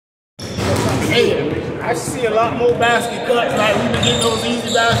Hey, I see a lot more basket cuts. Like we been getting those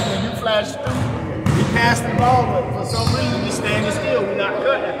easy baskets and you flash through. We pass the ball, but for some reason we standing still. We're not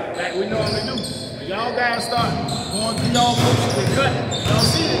cutting like we normally do. Y'all guys start going through y'all motions and cutting. Y'all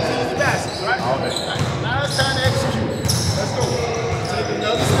see the easy baskets, right? Now it's time to execute. Let's go. Take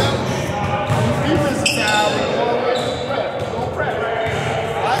another step. Defensive side, we're going ready to prep. We're going to prep.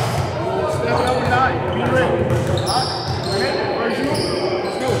 All right? Step number 9. Be ready. All right? Ready? First you.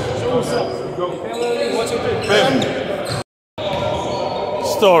 Let's go. Show us up. Go. 1, 2, 3.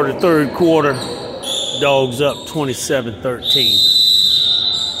 Start the third quarter. Dogs up 27-13.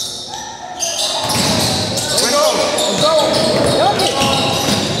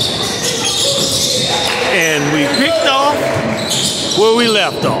 And we picked off where we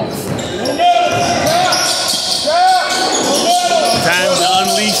left off. Time to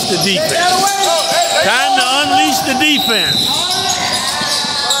unleash the defense. Time to unleash the defense.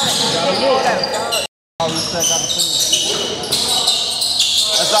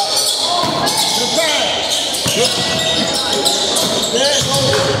 That's up. Good time. There it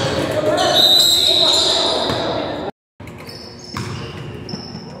goes.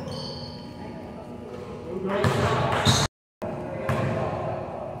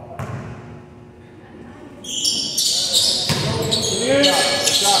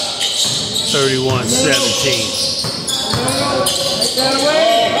 31-17.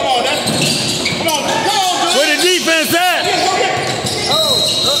 Where the defense at?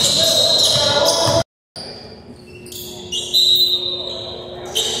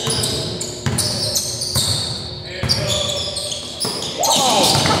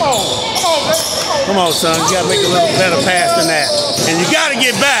 Come on, son. You gotta make a little better pass than that. And you gotta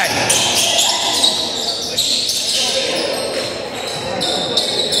get back.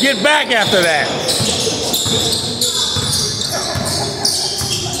 Get back after that.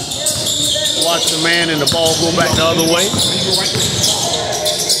 Watch the man and the ball go back the other way.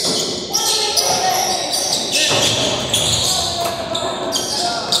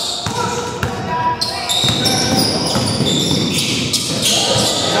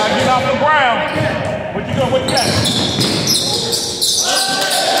 Now get off the ground. What you got?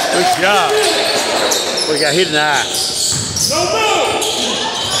 Good job. We got hit in the eye.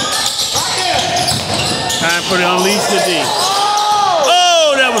 Time for the unleash the D.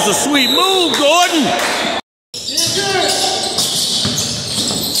 Oh, that was a sweet move, Gordon.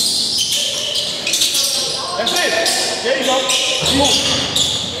 That's it. There you go.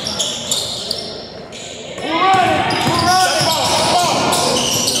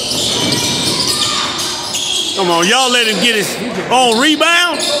 Come on, y'all let him get his own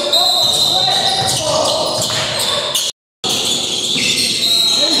rebound.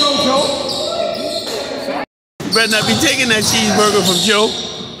 You better not be taking that cheeseburger from Joe.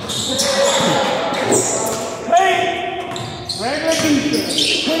 Hey! Regular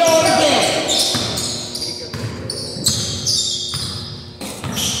defense. Put all the gun.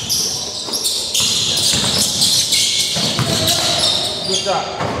 Good job.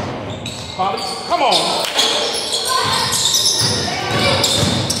 Polly, come on.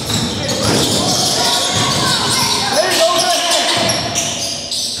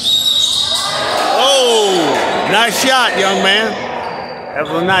 Nice shot, young man. That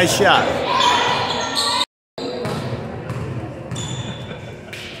was a nice shot.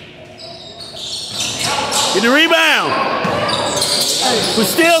 Get the rebound. We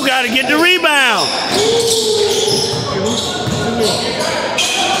still got to get the rebound.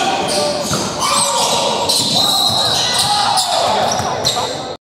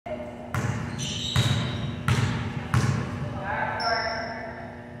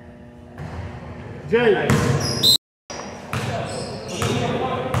 Jay.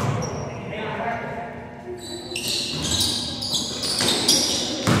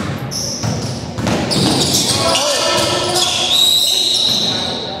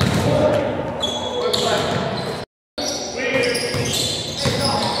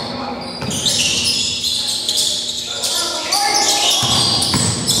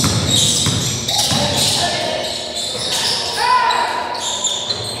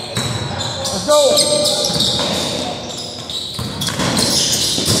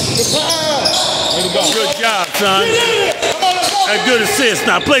 Good job, son. A good assist.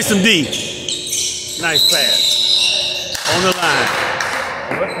 Now play some D. Nice pass. On the line.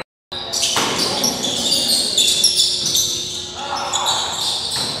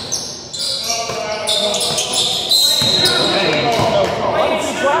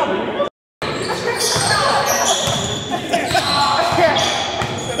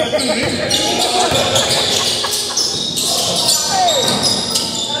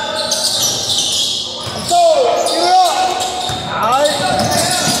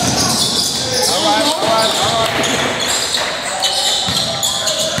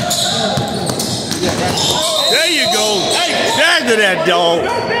 that dog.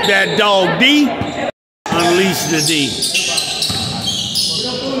 That dog D. Unleash the D.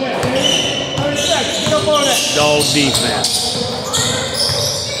 Dog defense.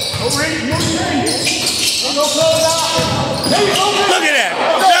 Look at that.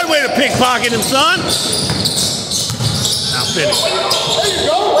 That way to pickpocket him, son. Now finish.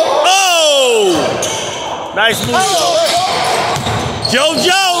 Oh! Nice move.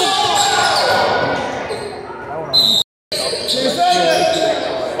 JoJo.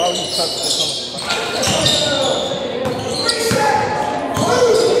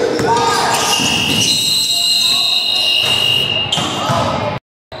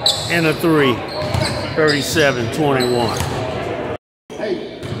 And a 3. 37-21.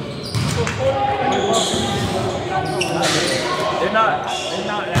 They're not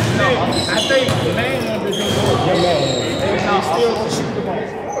I think the man is going to go. They still going to shoot the ball.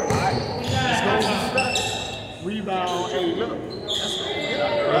 Rebound. Hey, look.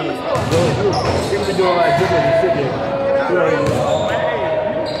 Give me the door like this and sit there.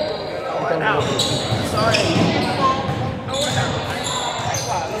 Sorry.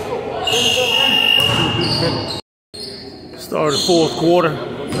 Start the fourth quarter.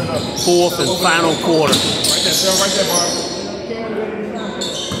 Fourth and final quarter. Right there, Bar.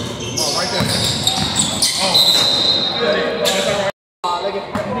 Right there.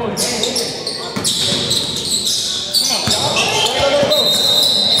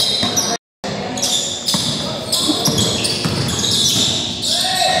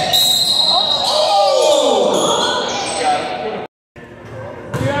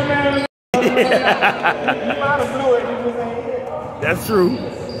 That's true.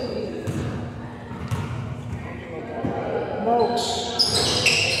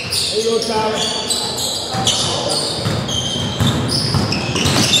 There you go, Tyler.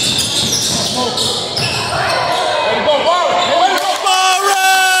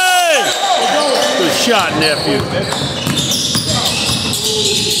 Good shot, nephew.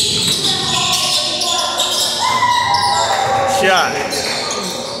 Shot.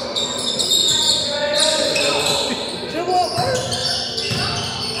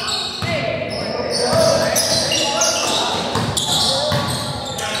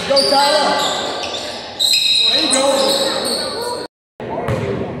 Go, Tyler. There you go.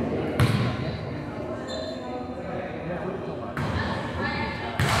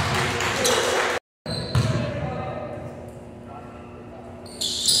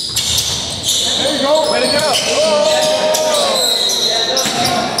 There you go. Way to go.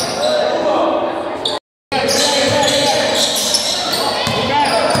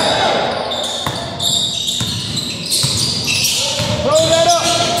 Close that up.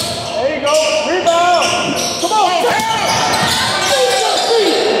 There you go. Rebound. Come on.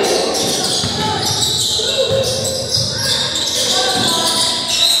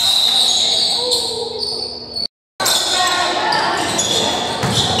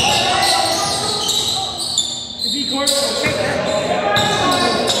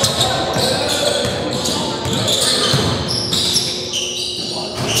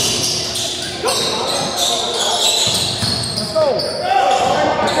 Let's go.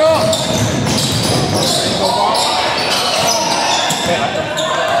 Let's go.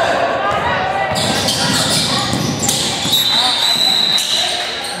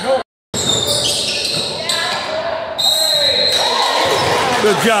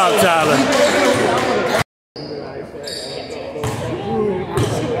 Good job, Tyler.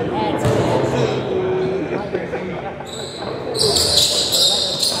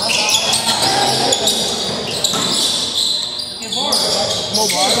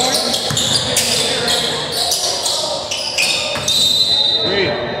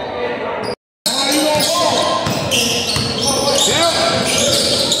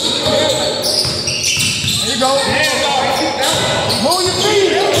 There you go. Move your feet.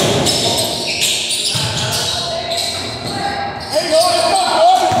 There you go. Let's go,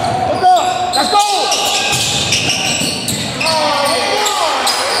 boy. Let's go. Let's go.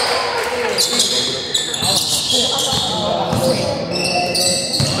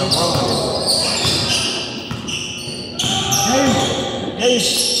 Hey.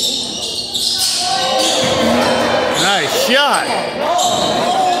 Nice shot.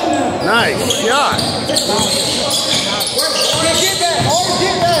 Nice shot. Get that. Always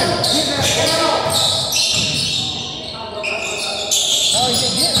get that.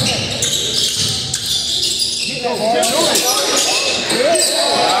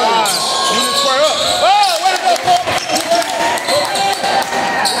 Square up. Oh, way to go, go.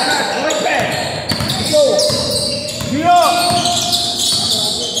 Get up.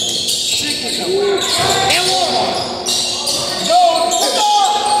 And one. Go.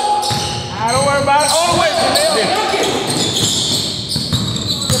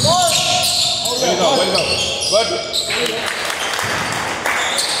 Just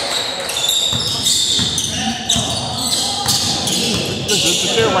the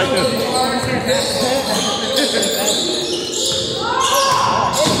chair right there.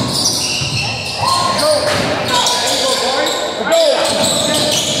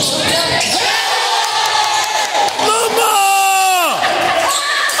 Lamar!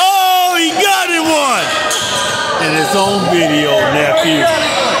 Oh, he got it one! And it's on video, nephew.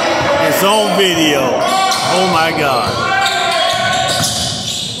 It's on video. Oh my God.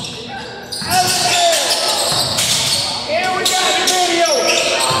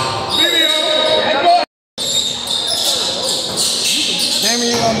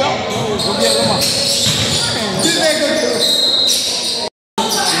 Go get Lamar.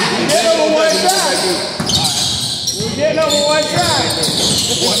 Get number one try. We'll get number one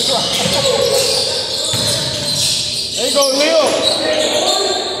try. There you go, Leo.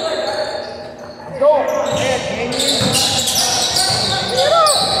 Go.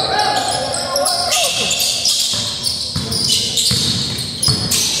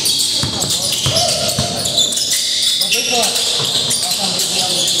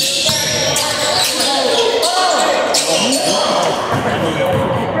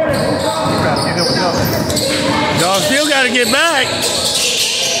 Y'all still got to get back.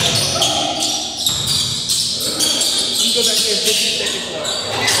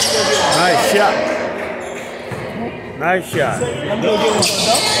 Nice shot. Nice shot.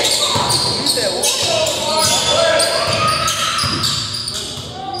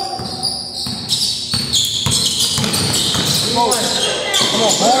 Come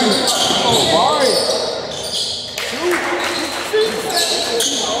on, Barry. Oh, Barry.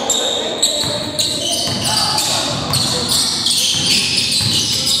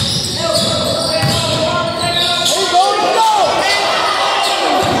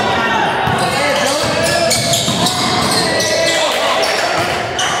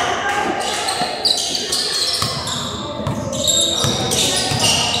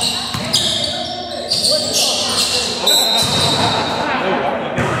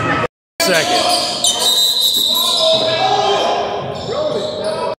 Second.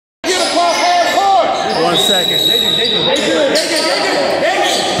 Get across hard. 1 second.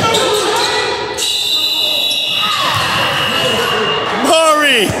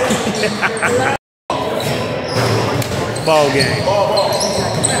 Murray! Ball game.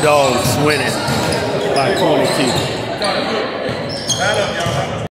 Dogs winning by 22.